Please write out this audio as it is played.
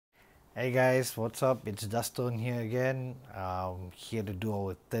Hey guys, what's up? It's Duzzstone here again. Here to do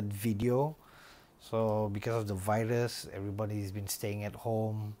our third video. So because of the virus, everybody's been staying at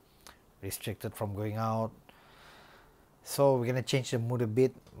home, restricted from going out. So we're gonna change the mood a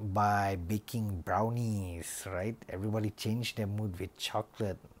bit by baking brownies, right? Everybody changed their mood with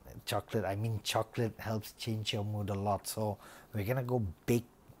chocolate. Chocolate helps change your mood a lot. So we're gonna go bake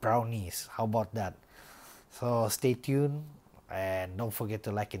brownies. How about that? So stay tuned and don't forget to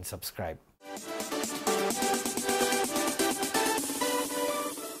like and subscribe.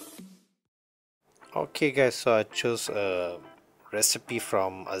 Okay guys, so I chose a recipe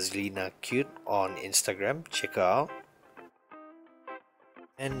from Azlina Cute on Instagram. Check her out.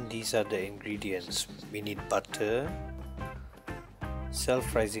 And these are the ingredients. We need butter,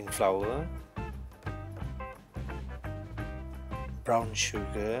 self-rising flour, brown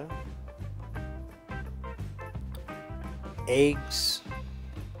sugar, eggs,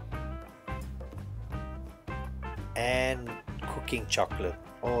 and cooking chocolate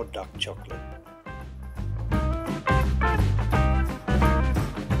or dark chocolate.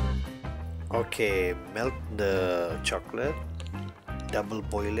 Okay, melt the chocolate, double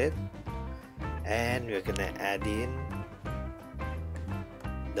boil it, and we're gonna add in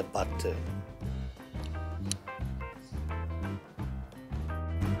the butter.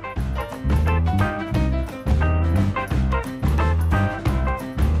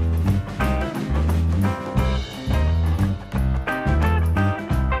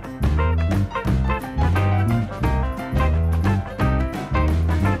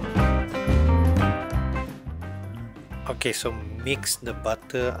 Okay, so mix the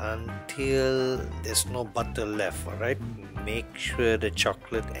butter until there's no butter left, alright? Make sure the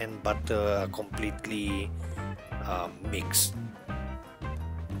chocolate and butter are completely mixed.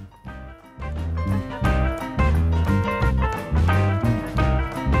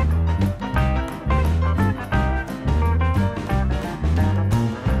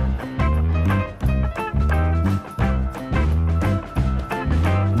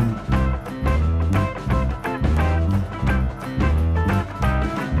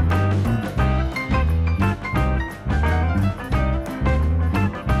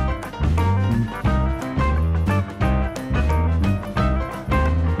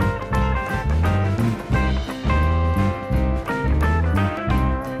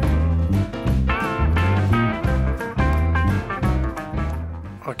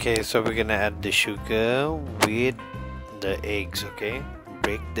 Okay, so we're gonna add the sugar with the eggs. Okay,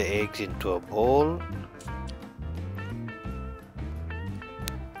 break the eggs into a bowl.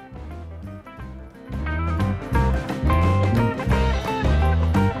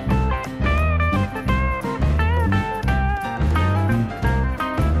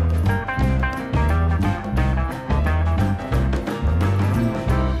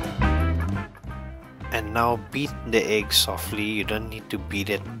 Now beat the egg softly. You don't need to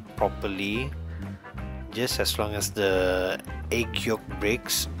beat it properly, just as long as the egg yolk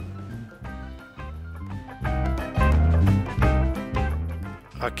breaks.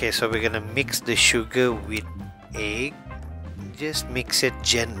 Okay, so we're gonna mix the sugar with egg. Just mix it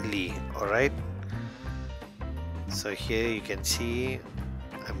gently, alright? So here you can see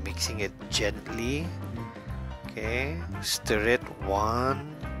I'm mixing it gently. Okay, stir it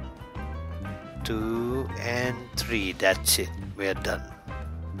 1, 2 and 3. That's it, we're done.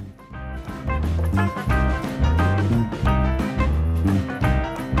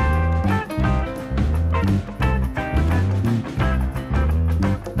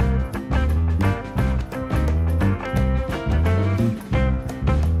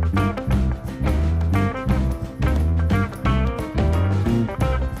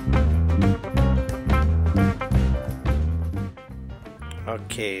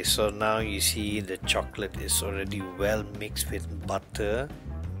 Okay, so now you see the chocolate is already well mixed with butter.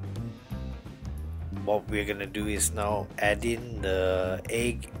 What we're gonna do is now add in the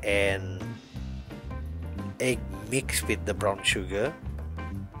egg and egg mixed with the brown sugar.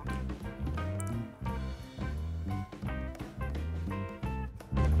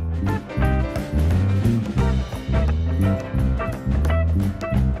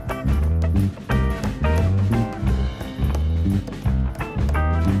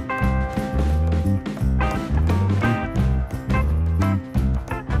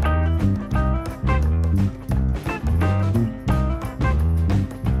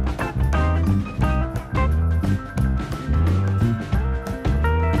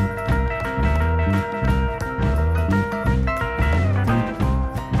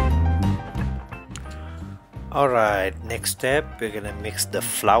 Alright, next step, we're gonna mix the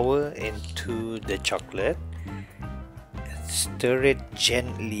flour into the chocolate and stir it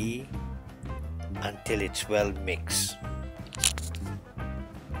gently until it's well mixed.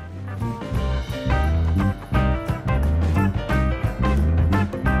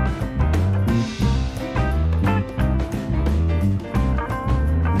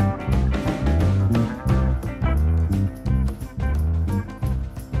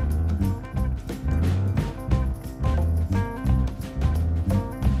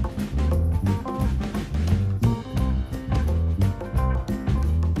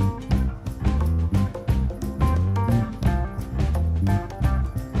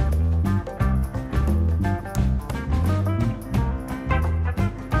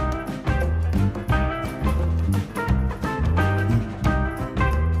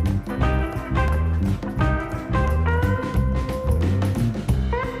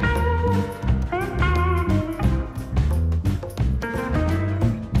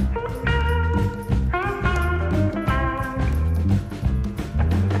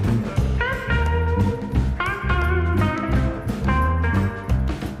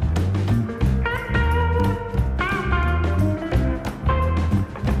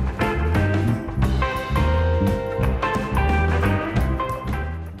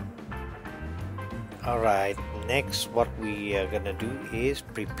 Alright, next what we are gonna do is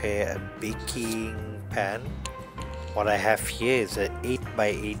prepare a baking pan. What I have here is an 8 by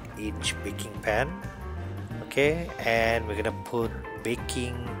 8 inch baking pan. Okay, and we're gonna put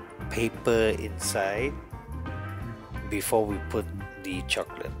baking paper inside before we put the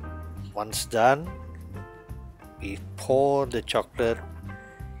chocolate. Once done, we pour the chocolate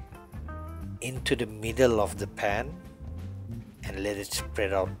into the middle of the pan and let it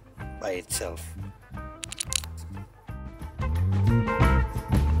spread out by itself.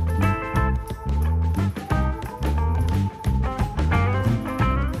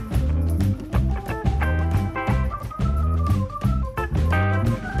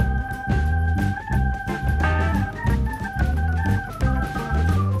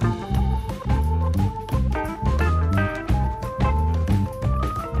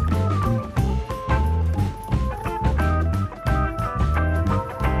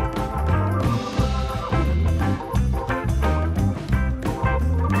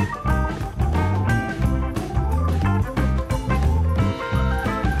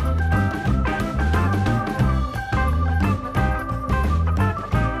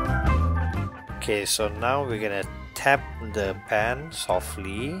 Okay, so now we're gonna tap the pan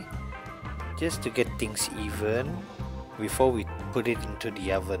softly just to get things even before we put it into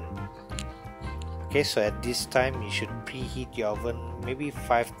the oven. Okay, so at this time you should preheat your oven maybe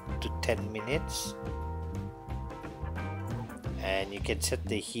 5 to 10 minutes, and you can set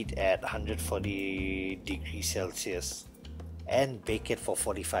the heat at 140 degrees Celsius and bake it for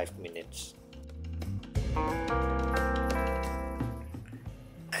 45 minutes.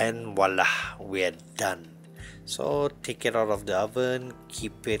 And voila, we are done. So take it out of the oven,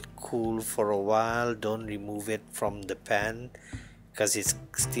 keep it cool for a while, don't remove it from the pan because it's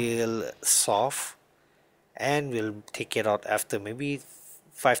still soft, and we'll take it out after maybe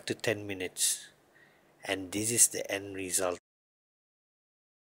 5 to 10 minutes, and this is the end result.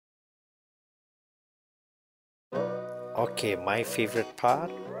 Okay, my favorite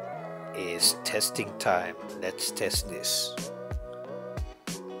part is testing time. Let's test this.